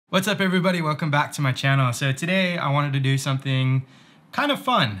What's up everybody, welcome back to my channel. So today I wanted to do something kind of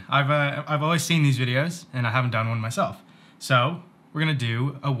fun. I've always seen these videos and I haven't done one myself. So we're gonna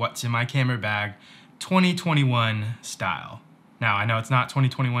do a what's in my camera bag 2021 style. Now I know it's not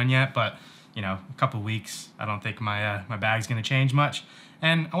 2021 yet, but you know, a couple weeks, I don't think my bag's gonna change much.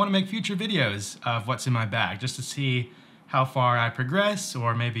 And I wanna make future videos of what's in my bag just to see how far I progress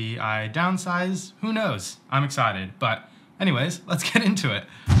or maybe I downsize, who knows? I'm excited, but anyways, let's get into it.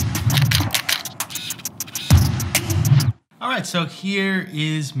 All right, so here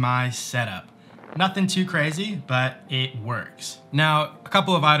is my setup. Nothing too crazy, but it works. Now, a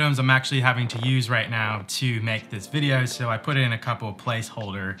couple of items I'm actually having to use right now to make this video, so I put in a couple of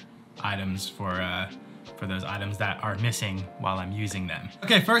placeholder items for those items that are missing while I'm using them.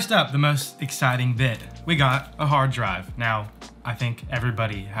 Okay, first up, the most exciting bit. We got a hard drive. Now, I think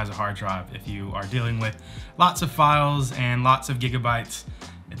everybody has a hard drive. If you are dealing with lots of files and lots of gigabytes,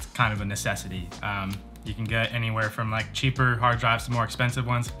 it's kind of a necessity. You can get anywhere from like cheaper hard drives to more expensive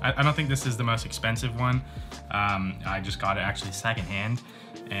ones. I don't think this is the most expensive one. I just got it actually secondhand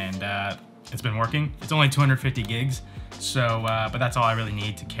and it's been working. It's only 250 gigs. So, but that's all I really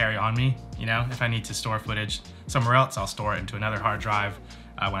need to carry on me. You know, if I need to store footage somewhere else, I'll store it into another hard drive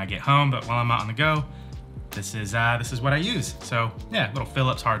when I get home. But while I'm out on the go, this is what I use. So yeah, little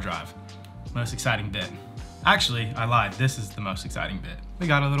Philips hard drive. Most exciting bit. Actually, I lied. This is the most exciting bit. We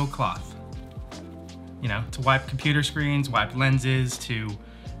got a little cloth. You know, to wipe computer screens, wipe lenses, to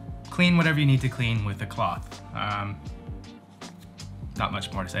clean whatever you need to clean with a cloth. Not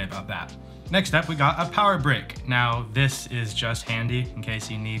much more to say about that. Next up, we got a power brick. Now, this is just handy in case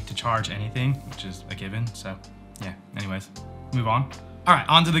you need to charge anything, which is a given, so yeah, anyways, move on. All right,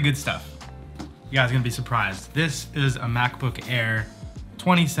 on to the good stuff. You guys are gonna be surprised. This is a MacBook Air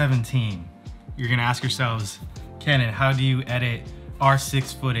 2017. You're gonna ask yourselves, Canon, how do you edit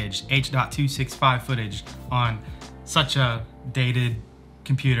R6 footage, H.265 footage on such a dated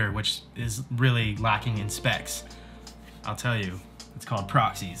computer, which is really lacking in specs? I'll tell you, it's called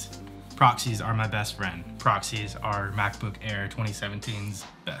proxies. Proxies are my best friend. Proxies are MacBook Air 2017's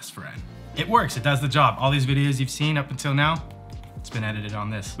best friend. It works, it does the job. All these videos you've seen up until now, it's been edited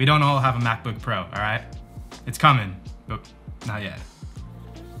on this. We don't all have a MacBook Pro, all right? It's coming, but not yet.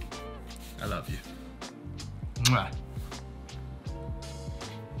 I love you. Mwah.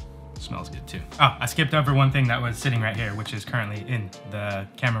 Smells good too. Oh, I skipped over one thing that was sitting right here, which is currently in the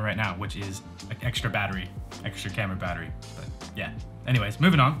camera right now, which is an extra camera battery, but yeah. Anyways,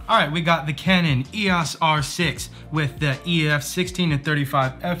 moving on. All right, we got the Canon EOS R6 with the EF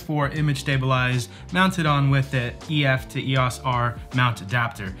 16-35 f4 image stabilized, mounted on with the EF to EOS R mount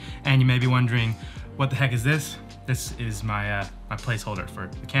adapter. And you may be wondering, what the heck is this? This is my my placeholder for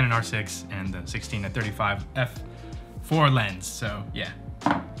the Canon R6 and the 16-35 f4 lens. So yeah,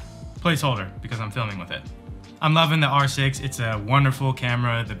 placeholder because I'm filming with it. I'm loving the R6. It's a wonderful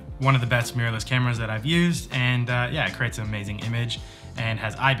camera, one of the best mirrorless cameras that I've used, and yeah, it creates an amazing image and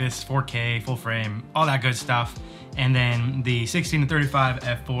has IBIS, 4K, full frame, all that good stuff. And then the 16-35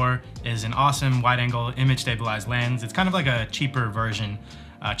 f4 is an awesome wide-angle image stabilized lens. It's kind of like a cheaper version,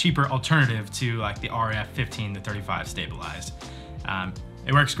 cheaper alternative to like the RF 15-35 stabilized.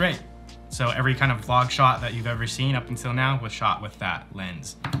 It works great. So every kind of vlog shot that you've ever seen up until now was shot with that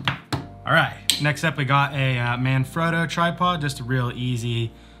lens. All right, next up we got a Manfrotto tripod, just a real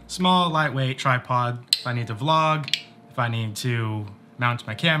easy, small, lightweight tripod. If I need to vlog, if I need to mount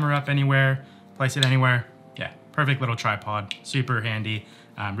my camera up anywhere, place it anywhere, yeah, perfect little tripod, super handy,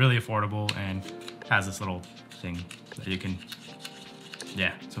 really affordable, and has this little thing that you can,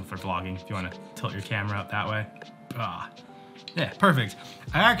 yeah, so for vlogging, if you want to tilt your camera up that way. Yeah, perfect.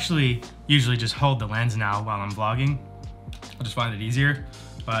 I actually usually just hold the lens now while I'm vlogging. I just find it easier.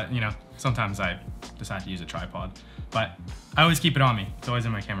 But you know, sometimes I decide to use a tripod. But I always keep it on me. It's always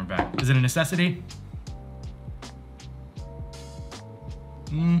in my camera bag. Is it a necessity?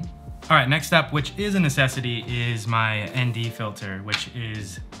 All right, next up, which is a necessity, is my ND filter, which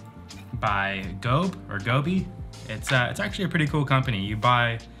is by Gobe or Gobi. It's actually a pretty cool company. You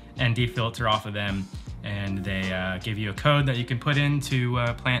buy ND filter off of them, and they give you a code that you can put in to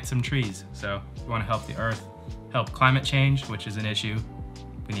plant some trees. So if you want to help the earth, help climate change, which is an issue,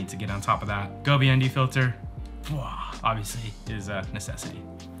 we need to get on top of that. Gobi ND filter, obviously, is a necessity.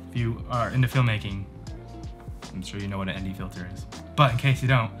 If you are into filmmaking, I'm sure you know what an ND filter is. But in case you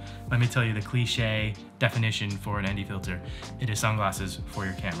don't, let me tell you the cliche definition for an ND filter. It is sunglasses for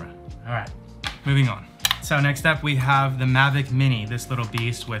your camera. All right, moving on. So next up we have the Mavic Mini, this little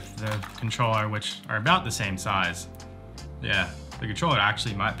beast with the controller, which are about the same size. Yeah, the controller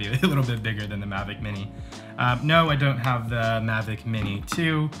actually might be a little bit bigger than the Mavic Mini. No, I don't have the Mavic Mini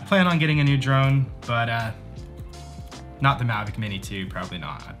 2. I plan on getting a new drone, but not the Mavic Mini 2, probably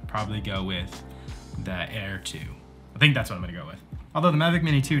not. I'd probably go with the Air 2. I think that's what I'm gonna go with. Although the Mavic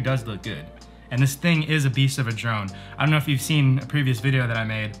Mini 2 does look good. And this thing is a beast of a drone. I don't know if you've seen a previous video that I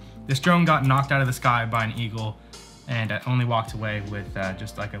made. This drone got knocked out of the sky by an eagle, and I only walked away with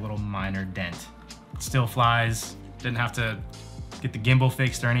just like a little minor dent. It still flies, didn't have to get the gimbal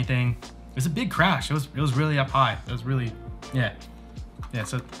fixed or anything. It was a big crash. It was really up high. It was really, yeah,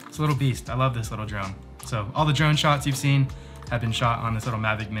 so it's a little beast. I love this little drone. So all the drone shots you've seen have been shot on this little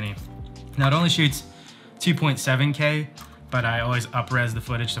Mavic Mini. Now it only shoots 2.7K, but I always up-res the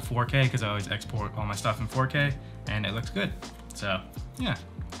footage to 4K because I always export all my stuff in 4K, and it looks good. So yeah,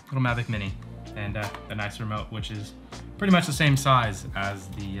 little Mavic Mini, and a nice remote, which is pretty much the same size as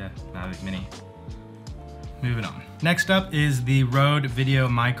the Mavic Mini. Moving on. Next up is the Rode Video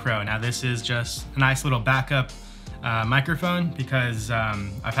Micro. Now this is just a nice little backup microphone because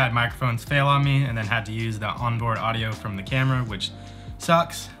I've had microphones fail on me and then had to use the onboard audio from the camera, which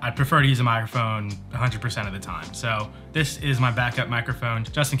sucks. I'd prefer to use a microphone 100% of the time. So this is my backup microphone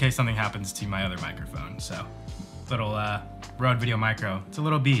just in case something happens to my other microphone. So little Rode Video Micro. It's a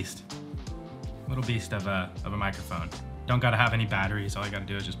little beast. Little beast of a microphone. Don't gotta have any batteries. All you gotta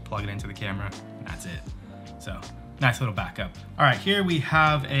do is just plug it into the camera and that's it. So nice little backup. All right, here we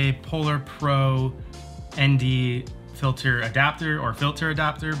have a Polar Pro ND filter adapter or filter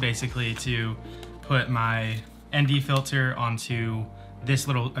adapter, basically to put my ND filter onto this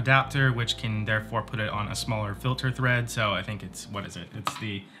little adapter, which can therefore put it on a smaller filter thread. So I think it's, what is it? It's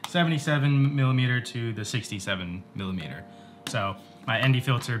the 77mm to the 67mm. So my ND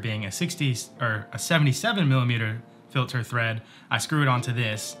filter being a 77mm filter thread, I screw it onto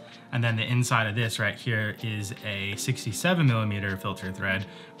this, and then the inside of this right here is a 67mm filter thread,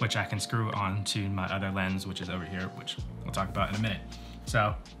 which I can screw onto my other lens, which is over here, which we'll talk about in a minute.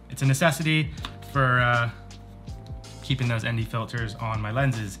 So it's a necessity for keeping those ND filters on my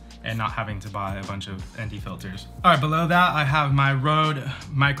lenses and not having to buy a bunch of ND filters. All right, below that I have my Rode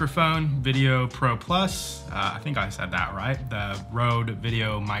Microphone Video Pro Plus. I think I said that right. The Rode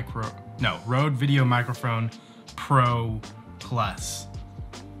Video Microphone Pro Plus.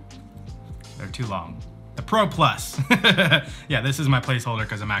 They're too long. The Pro Plus. Yeah, this is my placeholder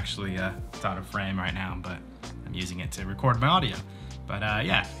because I'm actually it's out of frame right now, but I'm using it to record my audio. But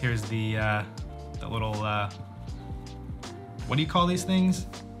yeah, here's the little, what do you call these things?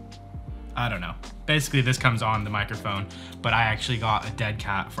 I don't know. Basically, this comes on the microphone, but I actually got a dead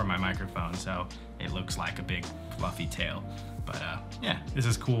cat for my microphone, so it looks like a big fluffy tail. But yeah, this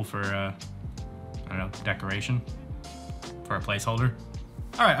is cool for, I don't know, decoration for a placeholder.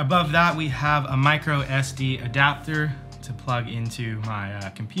 All right, above that we have a micro SD adapter to plug into my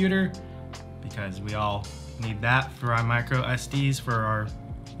computer, because we all need that for our micro SDs for our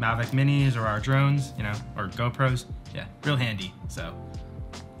Mavic Minis or our drones, you know, or GoPros. Yeah, real handy, so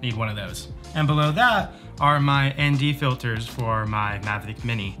need one of those. And below that are my ND filters for my Mavic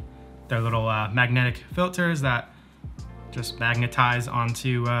Mini. They're little magnetic filters that just magnetize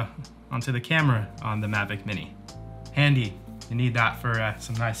onto the camera on the Mavic Mini. Handy. You need that for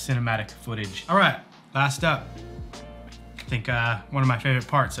some nice cinematic footage. All right, last up. I think one of my favorite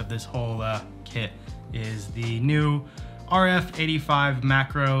parts of this whole kit is the new RF85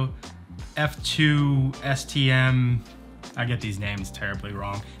 Macro F2 STM. I get these names terribly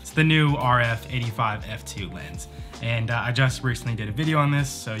wrong. It's the new RF85 F2 lens. And I just recently did a video on this,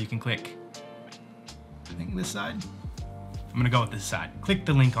 so you can click, I think this side? I'm gonna go with this side. Click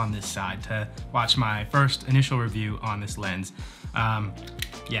the link on this side to watch my first initial review on this lens.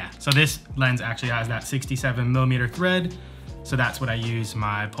 Yeah, so this lens actually has that 67mm thread. So that's what I use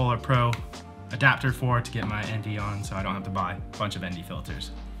my Polar Pro adapter for, to get my ND on, so I don't have to buy a bunch of ND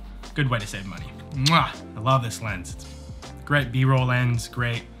filters. Good way to save money. Mwah! I love this lens. It's a great B-roll lens,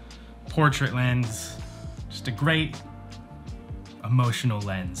 great portrait lens, just a great emotional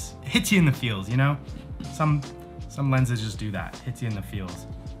lens. It hits you in the feels, you know? Some lenses just do that, hits you in the feels.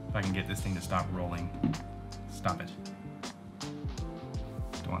 If I can get this thing to stop rolling. Stop it.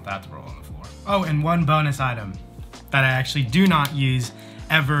 Don't want that to roll on the floor. Oh, and one bonus item that I actually do not use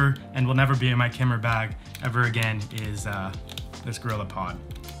ever and will never be in my camera bag ever again is this GorillaPod.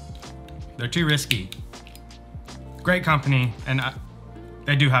 They're too risky. Great company, and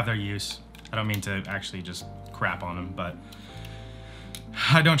they do have their use. I don't mean to actually just crap on them, but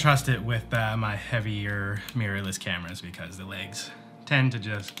I don't trust it with my heavier mirrorless cameras, because the legs tend to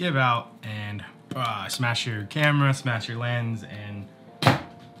just give out and smash your camera, smash your lens, and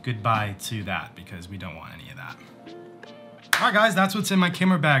goodbye to that, because we don't want any of that. Alright guys, that's what's in my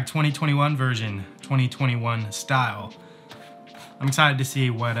camera bag 2021 version, 2021 style. I'm excited to see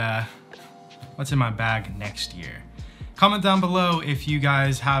what's in my bag next year. Comment down below if you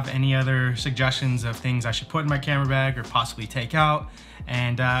guys have any other suggestions of things I should put in my camera bag or possibly take out,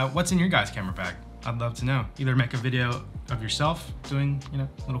 and what's in your guys' camera bag. I'd love to know. Either make a video of yourself doing, you know,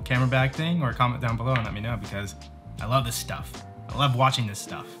 little camera bag thing, or comment down below and let me know, because I love this stuff. I love watching this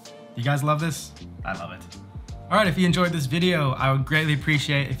stuff. You guys love this? I love it. Alright, if you enjoyed this video, I would greatly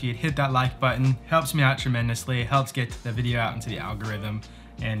appreciate if you'd hit that like button. Helps me out tremendously. It helps get the video out into the algorithm.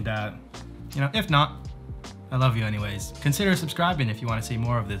 And, you know, if not, I love you anyways. Consider subscribing if you want to see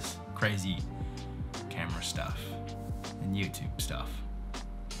more of this crazy camera stuff and YouTube stuff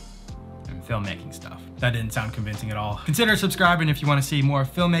and filmmaking stuff. That didn't sound convincing at all. Consider subscribing if you want to see more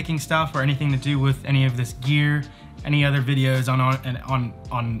filmmaking stuff or anything to do with any of this gear, any other videos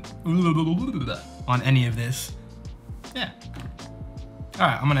on any of this. Yeah. All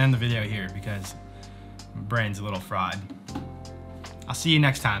right, I'm gonna end the video here because my brain's a little fried. I'll see you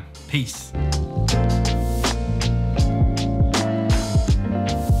next time. Peace.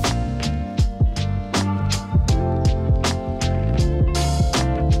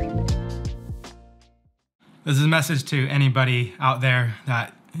 This is a message to anybody out there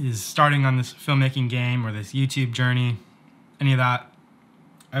that is starting on this filmmaking game or this YouTube journey, any of that.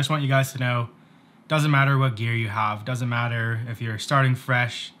 I just want you guys to know, doesn't matter what gear you have, doesn't matter if you're starting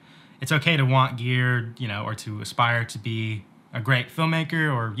fresh. It's okay to want gear, you know, or to aspire to be a great filmmaker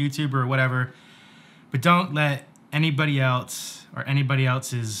or YouTuber or whatever, but don't let anybody else or anybody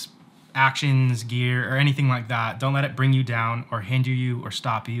else's actions, gear, or anything like that, don't let it bring you down or hinder you or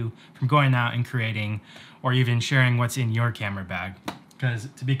stop you from going out and creating or even sharing what's in your camera bag. Because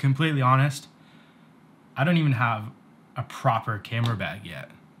to be completely honest, I don't even have a proper camera bag yet.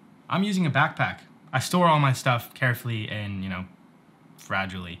 I'm using a backpack. I store all my stuff carefully and, you know,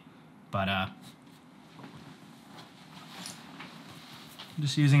 fragilely, but I'm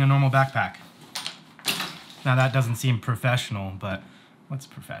just using a normal backpack. Now that doesn't seem professional, but what's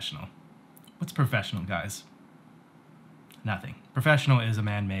professional? What's professional, guys? Nothing. Professional is a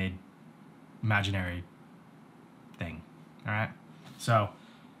man-made, imaginary thing, all right? So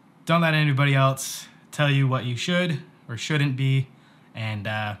don't let anybody else tell you what you should or shouldn't be, and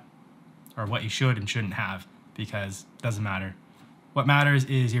or what you should and shouldn't have, because it doesn't matter. What matters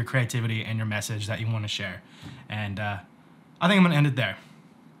is your creativity and your message that you want to share. And I think I'm gonna end it there.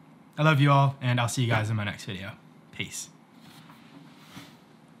 I love you all, and I'll see you guys in my next video. Peace.